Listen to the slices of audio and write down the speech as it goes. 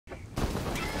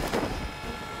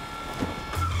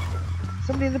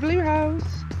Somebody in the blue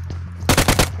house.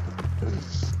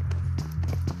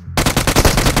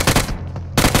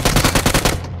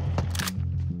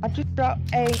 I've just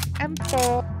dropped a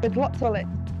M4 with lots of bullets.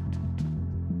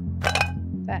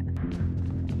 There.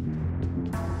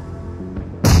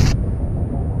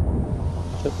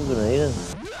 Chuck a grenade in.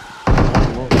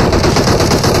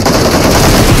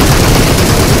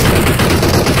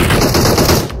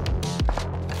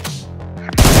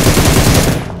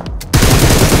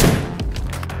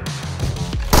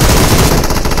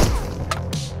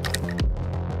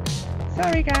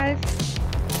 Sorry guys.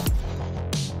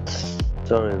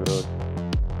 Sorry, road.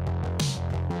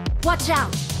 Watch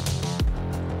out!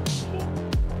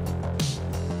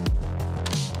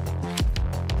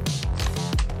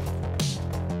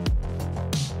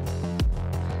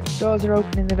 Doors are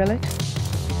open in the village.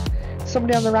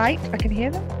 Somebody on the right, I can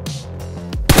hear them.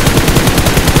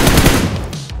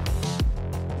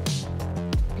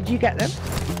 Did you get them?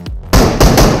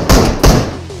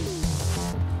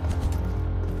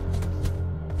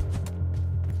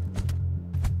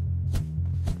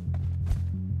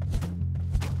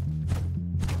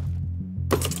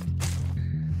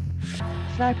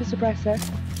 Sniper suppressor.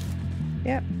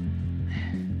 Yep.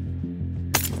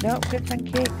 No, good,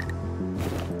 thank you.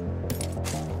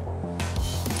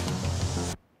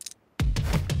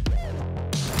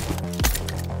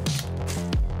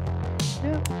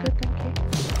 No, good, thank you.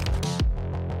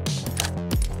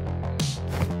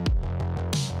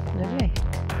 Lovely.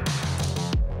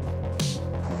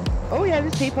 Oh yeah,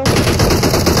 there's people.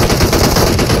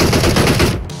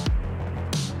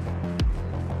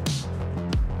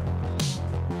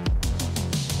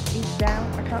 Down,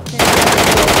 I can't see him.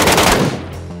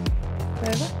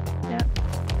 Further? Yeah.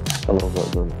 I love that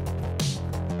gun.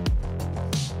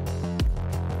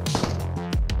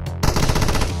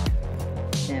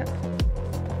 Yeah.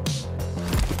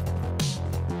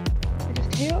 I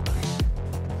just heal.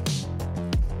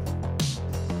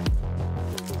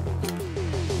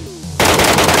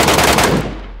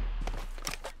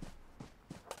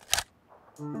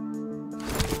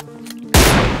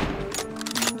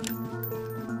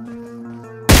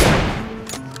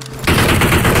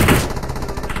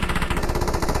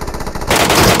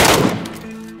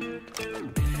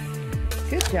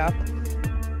 Good job.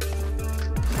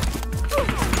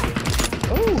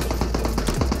 Oh!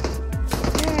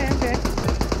 Yeah, I'm good.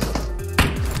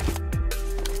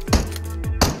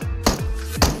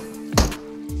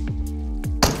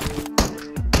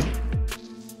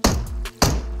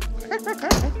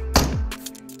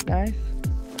 Nice.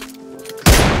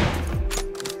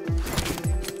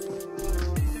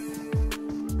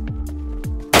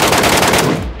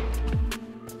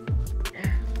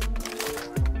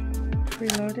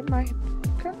 Reloading my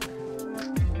gun.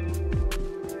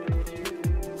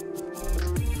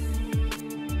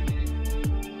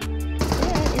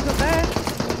 Yeah, he's up there.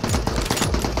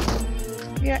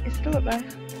 Yeah, he's still up there.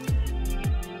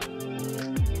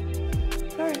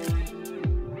 Sorry.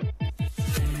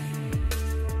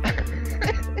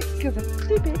 Because I'm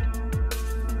stupid.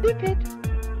 Stupid.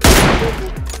 Stupid.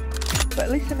 But at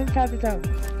least I'm inside the zone.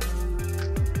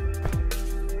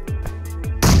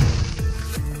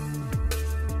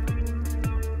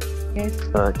 Yes.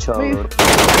 Charlie. Move.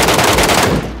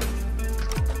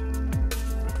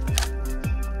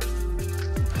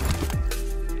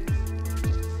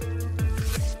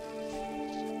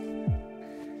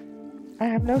 I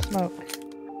have no smoke.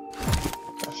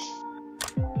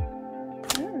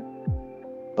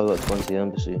 I got 20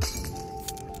 embassy.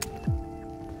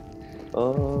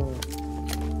 Oh.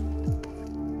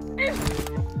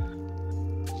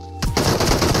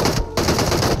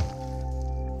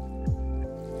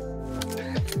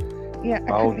 Yeah, I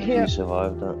How couldn't did heal. you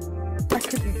survive that? I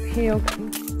couldn't heal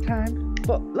in time.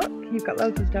 But look, you've got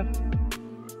loads of stuff.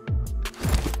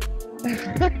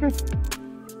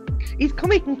 He's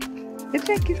coming!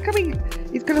 Midstein, he's coming!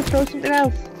 He's gonna throw something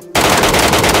else.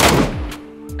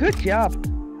 Good job!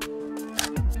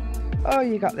 Oh,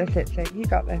 you got this, Midstein. You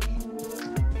got this.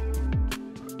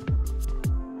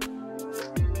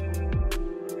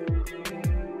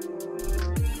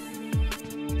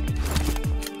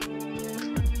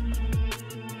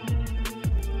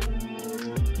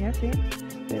 Yeah, see him?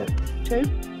 Yeah. Two.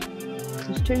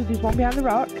 There's two. There's one behind the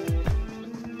rock.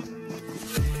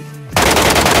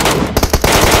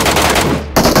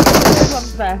 Third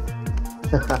one's there.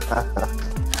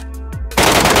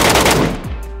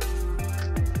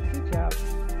 Good job.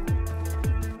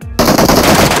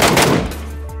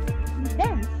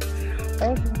 Yes.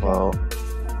 Awesome job. Wow.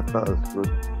 That was good.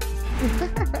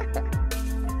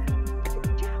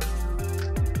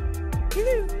 Good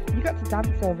job. You got to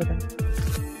dance over them.